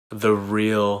the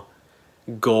real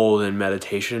goal in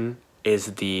meditation is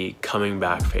the coming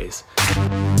back phase.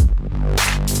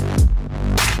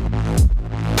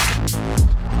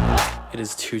 It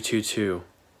is 2:22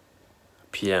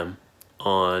 p.m.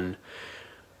 on,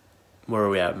 where are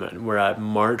we at, man? We're at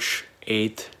March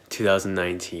 8th,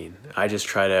 2019. I just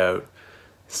tried out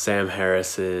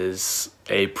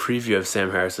a preview of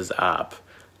Sam Harris's app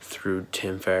through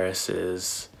Tim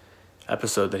Ferriss's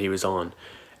episode that he was on.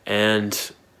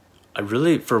 And I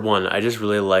just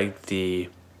really liked the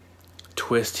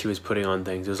twist he was putting on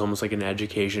things. It was almost like an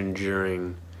education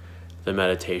during the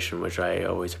meditation, which I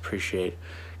always appreciate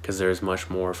because there's much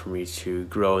more for me to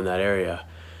grow in that area.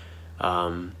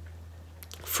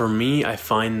 For me, I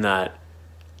find that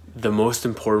the most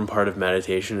important part of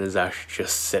meditation is actually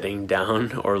just sitting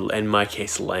down, or in my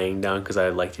case, laying down, because I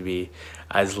like to be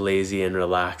as lazy and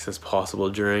relaxed as possible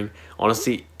during.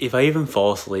 Honestly, if I even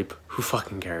fall asleep, who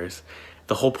fucking cares?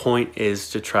 The whole point is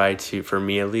to try to, for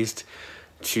me at least,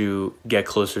 to get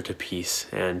closer to peace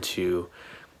and to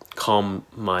calm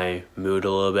my mood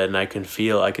a little bit.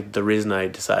 And the reason I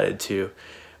decided to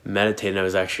meditate, and I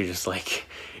was actually just like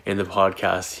in the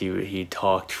podcast, he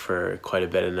talked for quite a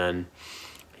bit, and then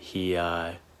he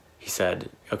said,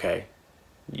 okay,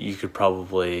 you could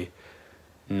probably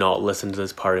not listen to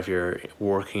this part if you're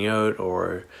working out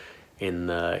or in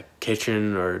the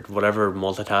kitchen or whatever,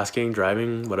 multitasking,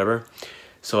 driving, whatever.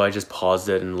 So I just paused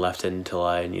it and left it until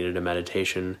I needed a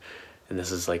meditation. And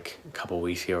this is like a couple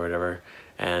weeks ago or whatever.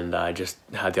 And I just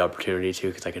had the opportunity to,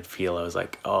 because I could feel, I was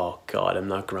like, oh God, I'm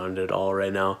not grounded at all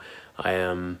right now.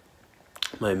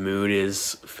 My mood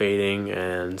is fading,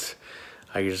 and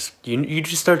you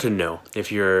just start to know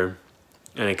if you're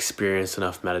an experienced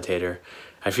enough meditator.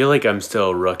 I feel like I'm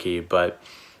still a rookie, but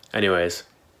anyways,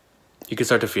 you can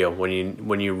start to feel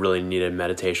when you really need a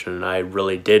meditation, and I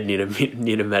really did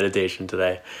need a meditation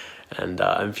today, and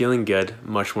I'm feeling good,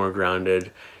 much more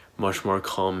grounded, much more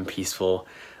calm and peaceful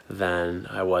than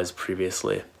I was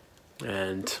previously.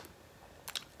 And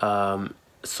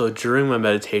so during my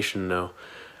meditation though,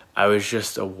 I was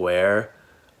just aware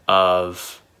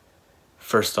of,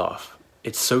 first off,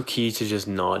 it's so key to just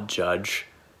not judge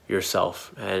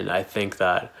yourself. And I think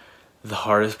that the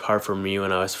hardest part for me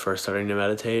when I was first starting to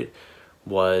meditate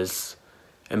was,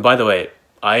 and by the way,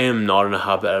 I am not in a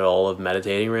habit at all of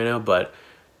meditating right now, but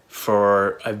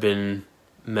I've been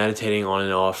meditating on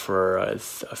and off for a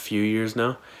few years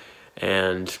now.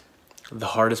 And the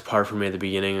hardest part for me at the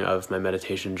beginning of my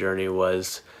meditation journey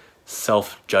was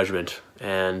self-judgment,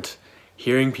 and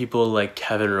hearing people like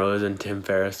Kevin Rose and Tim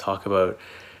Ferriss talk about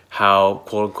how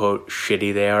quote unquote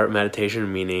shitty they are at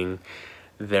meditation, meaning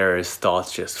there's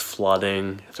thoughts just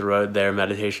flooding throughout their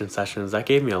meditation sessions. That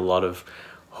gave me a lot of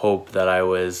hope that I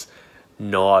was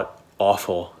not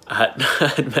awful at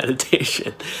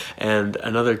meditation. And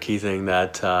another key thing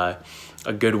that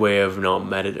a good way of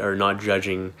not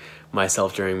judging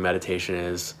myself during meditation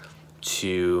is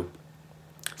to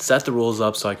set the rules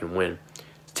up so I can win.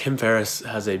 Tim Ferriss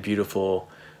has a beautiful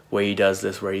way he does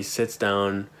this, where he sits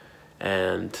down,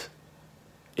 and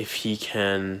if he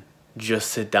can just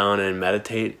sit down and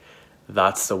meditate,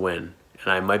 that's the win.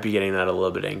 And I might be getting that a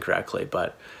little bit incorrectly,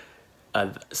 but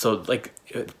so like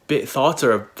thoughts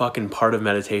are a fucking part of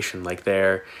meditation. Like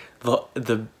they're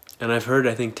and I've heard,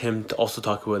 I think Tim also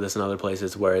talk about this in other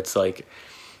places, where it's like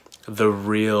the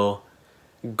real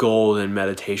goal in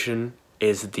meditation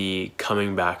is the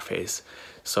coming back phase.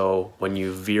 So when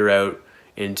you veer out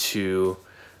into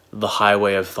the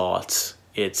highway of thoughts,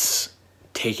 it's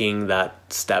taking that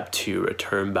step to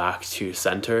return back to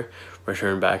center,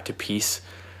 return back to peace,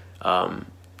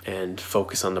 and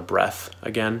focus on the breath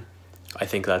again. I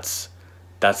think that's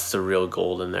the real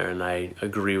gold in there, and I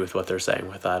agree with what they're saying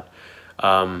with that.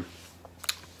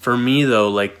 For me though,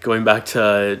 like going back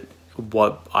to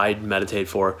what I meditate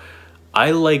for,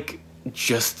 I like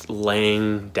just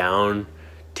laying down,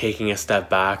 taking a step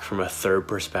back from a third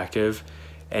perspective,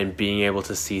 and being able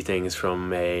to see things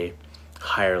from a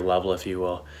higher level, if you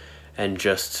will, and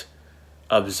just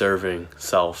observing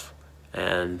self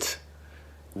and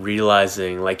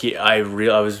realizing, like I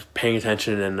was paying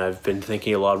attention, and I've been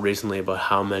thinking a lot recently about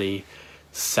how many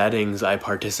settings I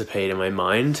participate in my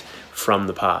mind from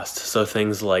the past. So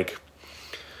things like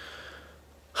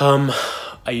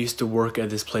I used to work at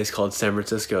this place called San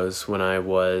Francisco's when I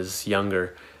was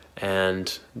younger,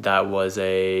 and that was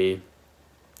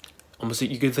almost,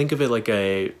 you could think of it like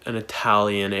an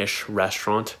Italian-ish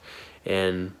restaurant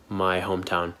in my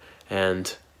hometown.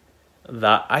 And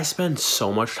that I spend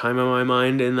so much time on my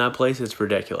mind in that place, it's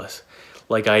ridiculous.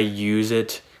 Like I use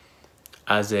it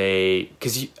as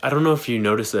because I don't know if you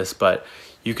notice this, but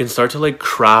you can start to like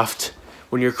craft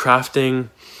when you're crafting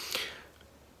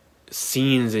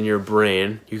scenes in your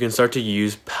brain, you can start to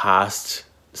use past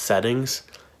settings.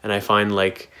 And I find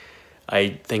like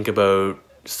I think about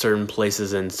certain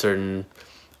places and certain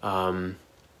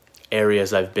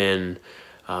areas I've been.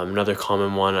 Another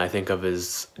common one I think of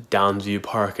is Downsview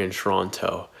Park in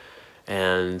Toronto,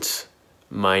 and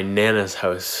my Nana's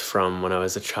house from when I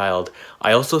was a child.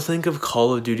 I also think of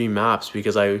Call of Duty maps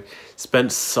because I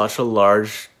spent such a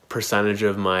large percentage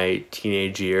of my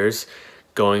teenage years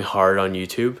going hard on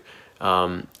YouTube,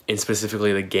 in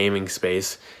specifically the gaming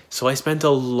space. So I spent a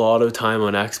lot of time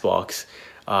on Xbox.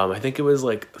 I think it was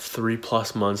like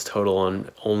 3+ months total on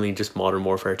only just Modern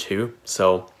Warfare 2.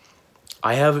 So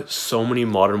I have so many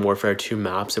Modern Warfare 2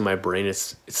 maps in my brain,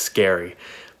 it's scary.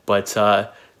 But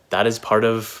that is part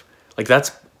of, like,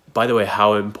 that's, by the way,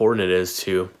 how important it is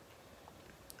to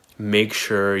make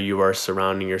sure you are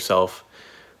surrounding yourself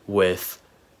with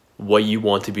what you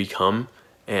want to become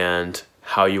and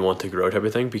how you want to grow type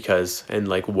of thing, because, and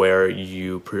like where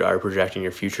you are projecting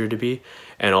your future to be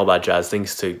and all that jazz,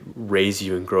 things to raise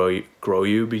you and grow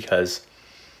you, because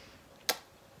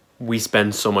we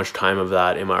spend so much time of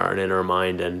that in our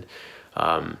mind. And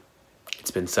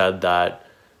it's been said that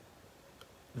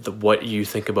what you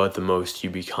think about the most, you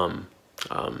become.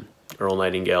 Earl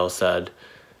Nightingale said,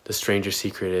 the strangest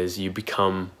secret is you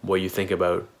become what you think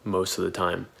about most of the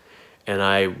time. And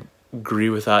I agree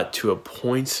with that to a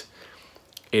point.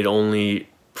 It only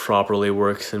properly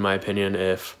works, in my opinion,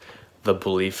 if the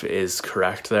belief is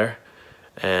correct there.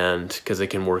 And because it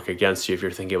can work against you if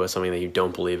you're thinking about something that you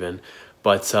don't believe in.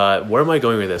 But where am I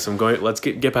going with this? Let's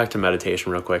get back to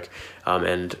meditation real quick,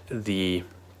 and the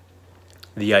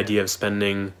idea of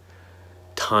spending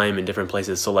time in different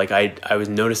places. So like I was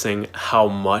noticing how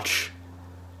much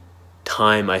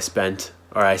time I spend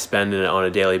on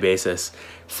a daily basis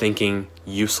thinking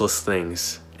useless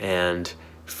things and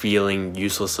feeling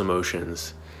useless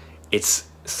emotions. It's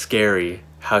scary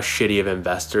how shitty of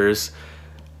investors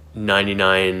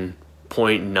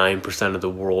 99.9% of the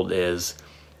world is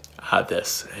at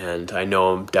this. And I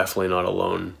know I'm definitely not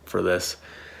alone for this,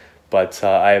 but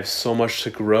I have so much to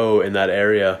grow in that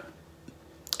area.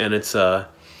 And it's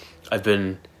I've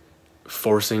been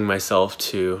forcing myself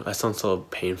to, that sounds so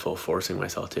painful, forcing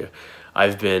myself to,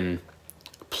 I've been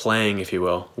playing, if you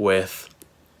will, with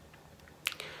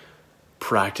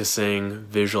practicing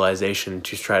visualization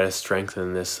to try to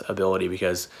strengthen this ability,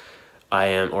 because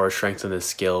or strengthen this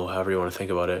skill, however you want to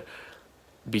think about it,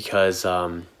 because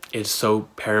it's so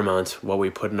paramount what we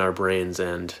put in our brains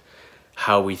and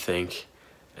how we think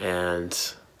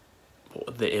and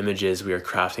the images we are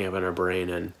crafting up in our brain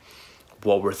and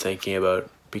what we're thinking about.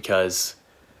 Because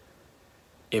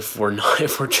if we're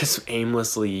just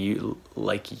aimlessly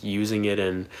like using it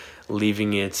and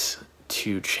leaving it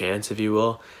to chance, if you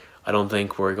will, I don't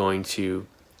think we're going to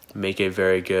make a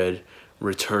very good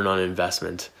return on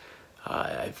investment.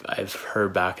 I've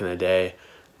heard back in the day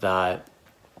that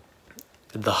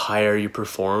the higher you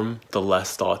perform, the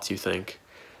less thoughts you think.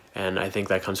 And I think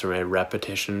that comes from a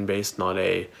repetition based, not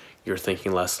a you're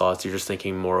thinking less thoughts, you're just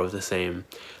thinking more of the same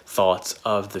thoughts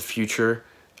of the future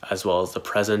as well as the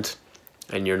present,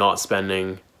 and you're not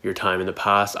spending your time in the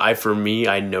past. For me,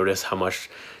 I notice how much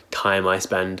time I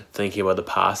spend thinking about the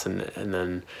past, and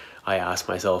then I ask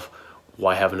myself,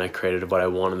 why haven't I created what I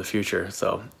want in the future?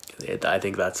 So I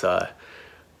think that's a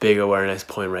big awareness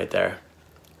point right there,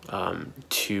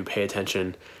 to pay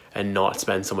attention and not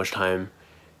spend so much time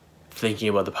thinking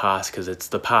about the past, because it's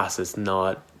the past. It's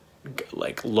not,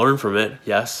 like, learn from it,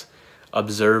 yes,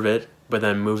 observe it, but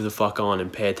then move the fuck on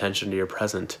and pay attention to your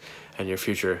present and your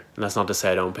future. And that's not to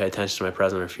say I don't pay attention to my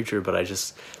present or future, but I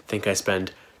just think I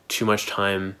spend too much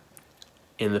time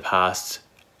in the past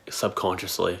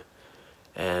subconsciously,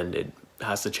 and it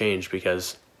has to change,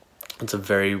 because it's a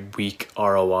very weak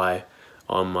ROI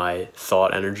on my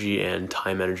thought energy and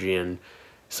time energy, and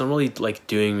it's not really like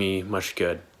doing me much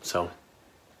good. So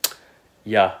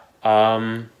yeah,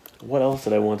 what else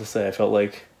did I want to say? I felt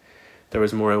like there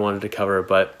was more I wanted to cover,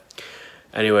 but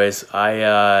anyways,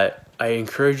 I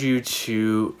encourage you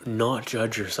to not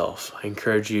judge yourself. I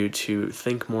encourage you to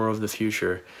think more of the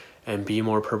future and be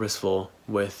more purposeful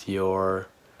with your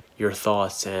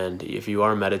thoughts. And if you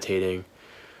are meditating,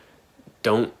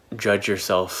 don't judge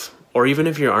yourself. Or even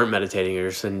if you aren't meditating, you're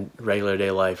just in regular day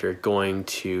life, you're going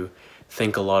to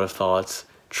think a lot of thoughts.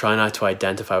 Try not to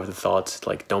identify with the thoughts.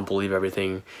 Like, don't believe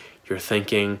everything you're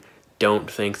thinking.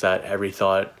 Don't think that every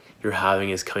thought you're having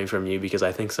is coming from you, because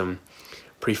I think some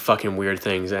pretty fucking weird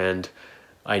things, and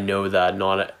I know that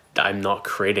I'm not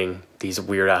creating these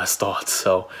weird ass thoughts.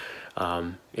 So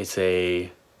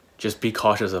just be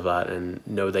cautious of that, and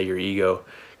know that your ego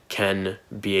can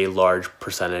be a large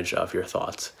percentage of your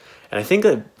thoughts. And I think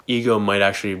that ego might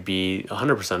actually be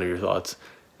 100% of your thoughts.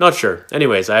 Not sure.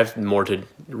 Anyways, I have more to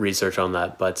research on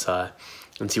that, but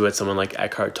and see what someone like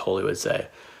Eckhart Tolle would say.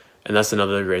 And that's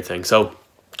another great thing. So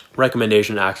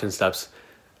recommendation, action steps,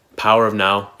 power of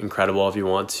now, incredible if you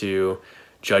want to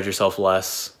judge yourself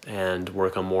less and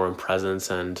work on more in presence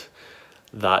and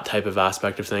that type of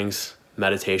aspect of things.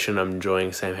 Meditation, I'm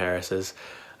enjoying Sam Harris's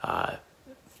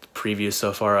previews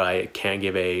so far. I can't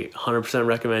give a 100%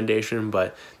 recommendation,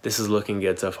 but this is looking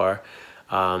good so far.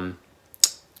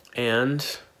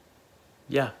 And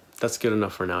yeah, that's good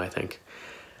enough for now, I think.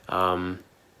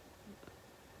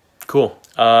 Cool.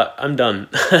 I'm done.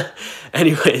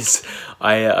 Anyways,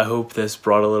 I hope this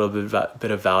brought a little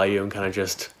bit of value and kind of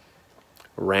just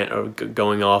rant or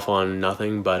going off on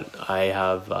nothing, but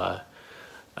I'm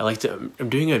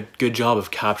doing a good job of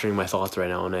capturing my thoughts right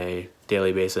now on a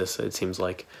daily basis. It seems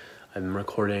like I'm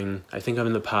recording, I think I'm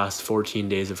in the past 14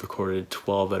 days I've recorded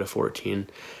 12 out of 14,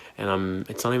 and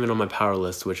it's not even on my power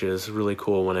list, which is really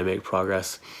cool when I make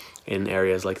progress in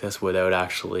areas like this without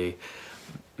actually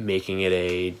making it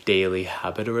a daily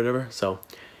habit or whatever. So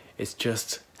it's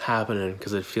just happening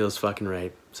because it feels fucking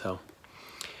right. So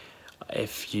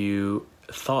if you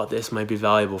thought this might be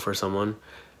valuable for someone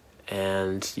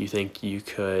and you think you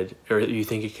think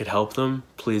it could help them,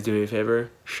 please do me a favor,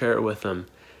 share it with them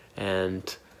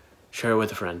and share it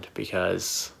with a friend,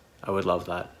 because I would love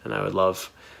that. And I would love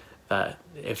that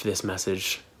if this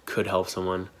message could help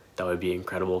someone, that would be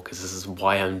incredible, because this is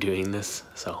why I'm doing this.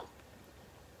 So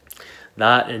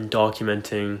that and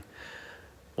documenting,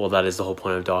 well, that is the whole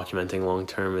point of documenting long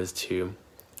term, is to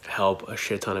help a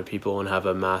shit ton of people and have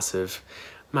a massive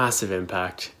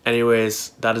impact.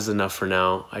 Anyways, that is enough for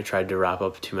now. I tried to wrap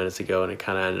up 2 minutes ago and it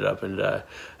kind of ended up into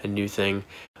a new thing.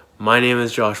 My name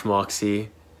is Josh Moxey,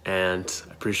 and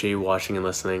I appreciate you watching and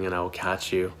listening, and I will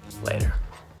catch you later.